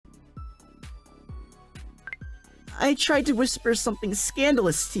I tried to whisper something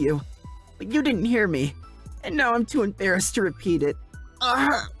scandalous to you, but you didn't hear me, and now I'm too embarrassed to repeat it.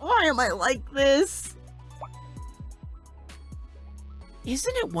 Why am I like this?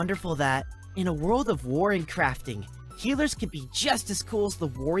 Isn't it wonderful that, in a world of war and crafting, healers can be just as cool as the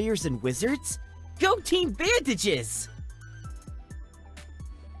warriors and wizards? Go Team Bandages!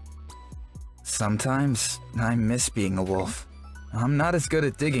 Sometimes I miss being a wolf. I'm not as good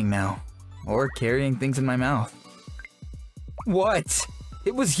at digging now, or carrying things in my mouth. What?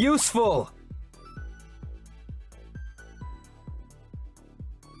 It was useful!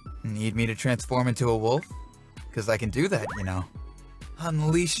 Need me to transform into a wolf? Because I can do that, you know.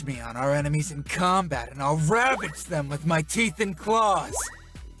 Unleash me on our enemies in combat and I'll ravage them with my teeth and claws!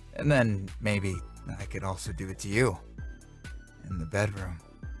 And then, maybe, I could also do it to you. In the bedroom.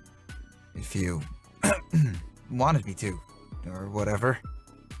 If you wanted me to, or whatever.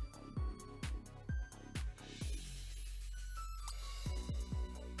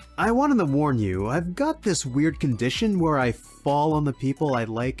 I wanted to warn you, I've got this weird condition where I fall on the people I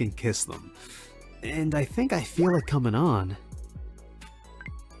like and kiss them. And I think I feel it coming on.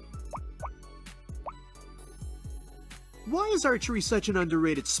 Why is archery such an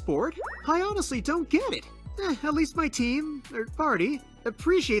underrated sport? I honestly don't get it. At least my team, or party,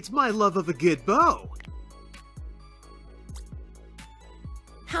 appreciates my love of a good bow.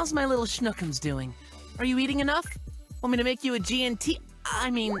 How's my little schnookums doing? Are you eating enough? Want me to make you a GNT?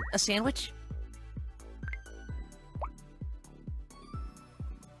 I mean, a sandwich?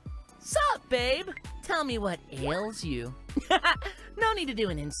 Sup, babe? Tell me what ails you. No need to do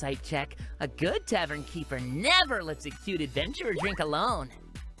an insight check. A good tavern keeper never lets a cute adventurer drink alone.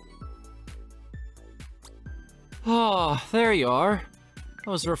 Oh, there you are. I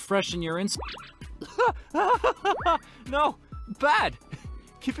was refreshing your No, bad!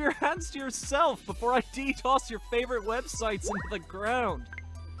 Keep your hands to yourself before I DDoS your favorite websites into the ground.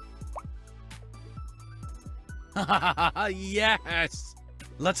 Yes!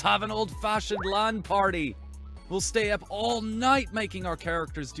 Let's have an old-fashioned LAN party. We'll stay up all night making our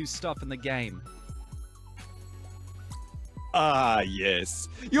characters do stuff in the game. Ah, yes.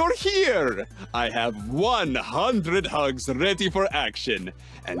 You're here! I have 100 hugs ready for action,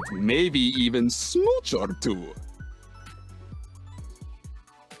 and maybe even smooch or two.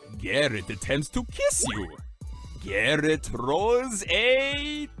 Garrett attempts to kiss you. Garrett rolls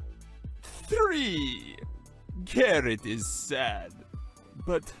a 3. Garrett is sad.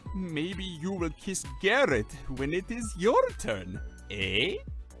 But maybe you will kiss Garrett when it is your turn, eh?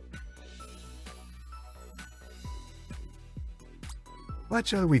 What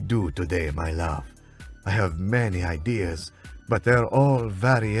shall we do today, my love? I have many ideas, but they're all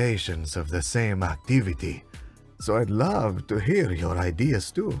variations of the same activity. So I'd love to hear your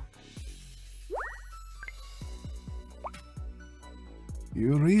ideas too.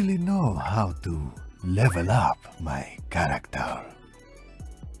 You really know how to level up my character.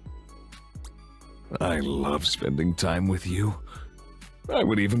 I love spending time with you. I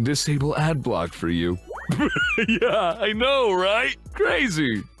would even disable ad block for you. Yeah, I know, right?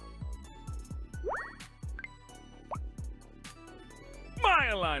 Crazy! My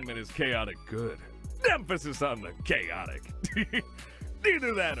alignment is chaotic good. Emphasis on the chaotic.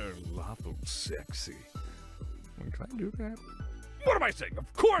 Neither that or lawful sexy. Can I do that? What am I saying?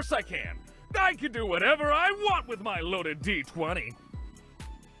 Of course I can! I can do whatever I want with my loaded D20.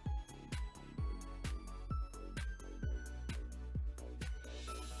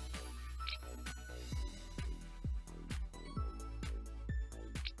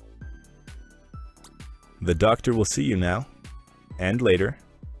 The doctor will see you now, and later,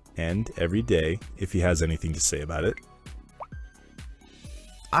 and every day if he has anything to say about it.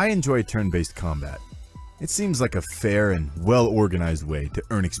 I enjoy turn-based combat. It seems like a fair and well-organized way to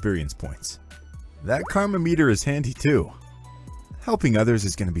earn experience points. That karma meter is handy too. Helping others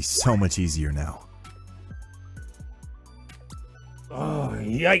is going to be so much easier now. Oh,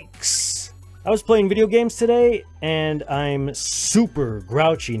 yikes. I was playing video games today, and I'm super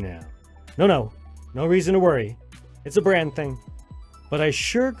grouchy now. No reason to worry. It's a brand thing. But I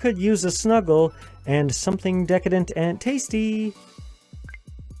sure could use a snuggle and something decadent and tasty.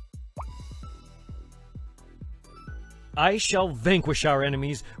 I shall vanquish our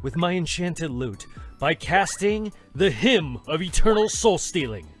enemies with my enchanted lute by casting the Hymn of Eternal Soul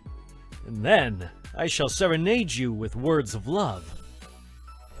Stealing. And then I shall serenade you with words of love.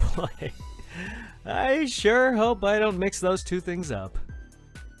 Boy, I sure hope I don't mix those two things up.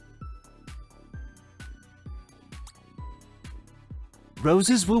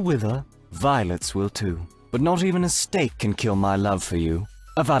 Roses will wither, violets will too, but not even a stake can kill my love for you.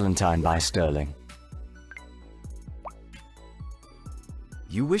 A Valentine by Sterling.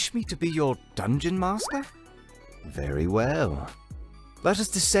 You wish me to be your dungeon master? Very well. Let us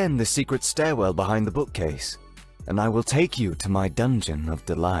descend the secret stairwell behind the bookcase, and I will take you to my dungeon of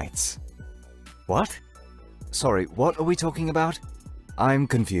delights. What? Sorry, what are we talking about? I'm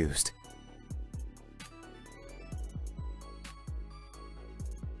confused.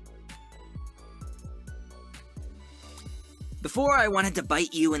 Before I wanted to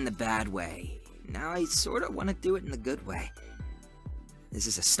bite you in the bad way. Now I sort of want to do it in the good way. This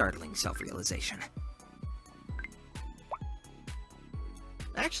is a startling self-realization.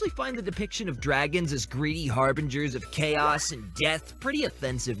 I actually find the depiction of dragons as greedy harbingers of chaos and death pretty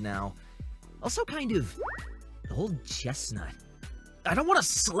offensive now. Also kind of old chestnut. I don't want to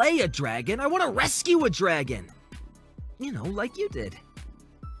slay a dragon, I want to rescue a dragon! You know, like you did.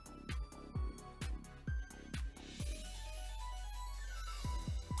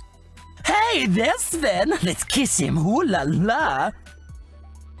 Hey, there's Sven! Let's kiss him, ooh la la!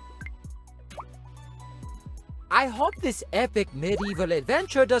 I hope this epic medieval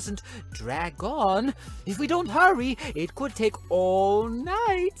adventure doesn't drag on. If we don't hurry, it could take all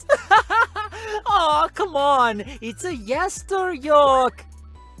night. Aw, come on. It's a Yester York.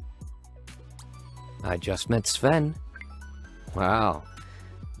 I just met Sven. Wow.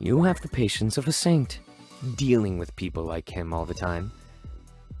 You have the patience of a saint, dealing with people like him all the time.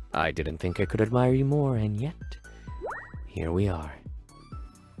 I didn't think I could admire you more, and yet, here we are.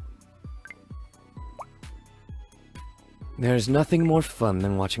 There's nothing more fun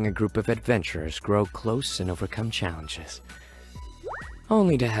than watching a group of adventurers grow close and overcome challenges.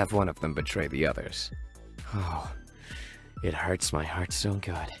 Only to have one of them betray the others. Oh, it hurts my heart so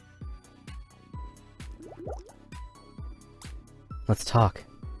good. Let's talk.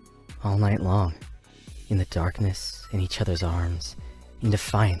 All night long. In the darkness, in each other's arms, in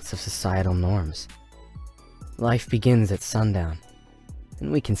defiance of societal norms. Life begins at sundown,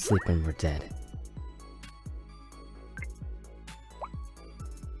 and we can sleep when we're dead.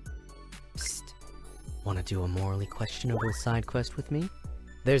 Want to do a morally questionable side quest with me?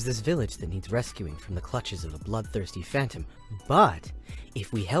 There's this village that needs rescuing from the clutches of a bloodthirsty phantom, but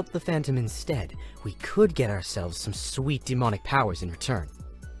if we help the phantom instead, we could get ourselves some sweet demonic powers in return.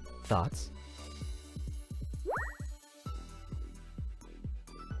 Thoughts?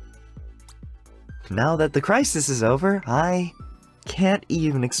 Now that the crisis is over, I can't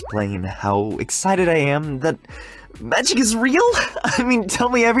even explain how excited I am that magic is real? I mean, tell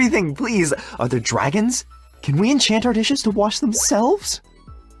me everything, please. Are there dragons? Can we enchant our dishes to wash themselves?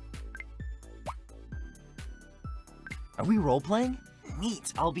 Are we role-playing?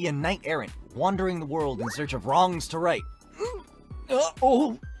 Neat, I'll be a knight-errant, wandering the world in search of wrongs to right.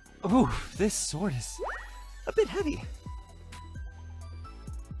 Oh, this sword is a bit heavy.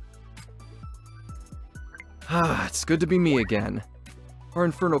 Ah, it's good to be me again. Our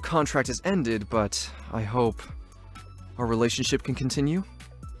infernal contract has ended, but I hope our relationship can continue.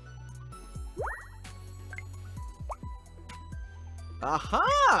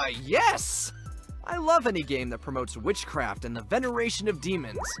 Aha! Yes! I love any game that promotes witchcraft and the veneration of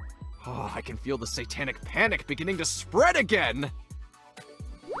demons. Oh, I can feel the satanic panic beginning to spread again!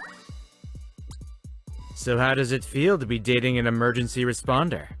 So how does it feel to be dating an emergency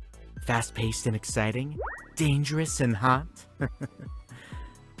responder? Fast-paced and exciting? Dangerous and hot?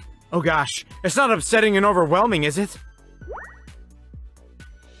 Oh gosh, it's not upsetting and overwhelming, is it?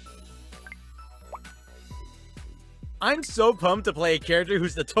 I'm so pumped to play a character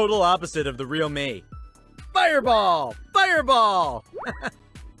who's the total opposite of the real me. Fireball! Fireball!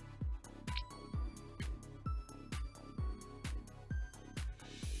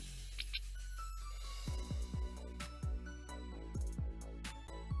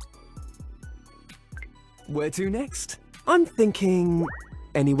 Where to next? I'm thinking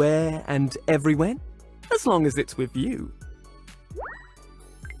anywhere and everywhere, as long as it's with you.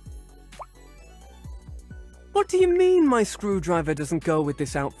 What do you mean my screwdriver doesn't go with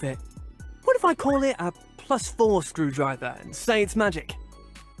this outfit? What if I call it a +4 screwdriver and say it's magic?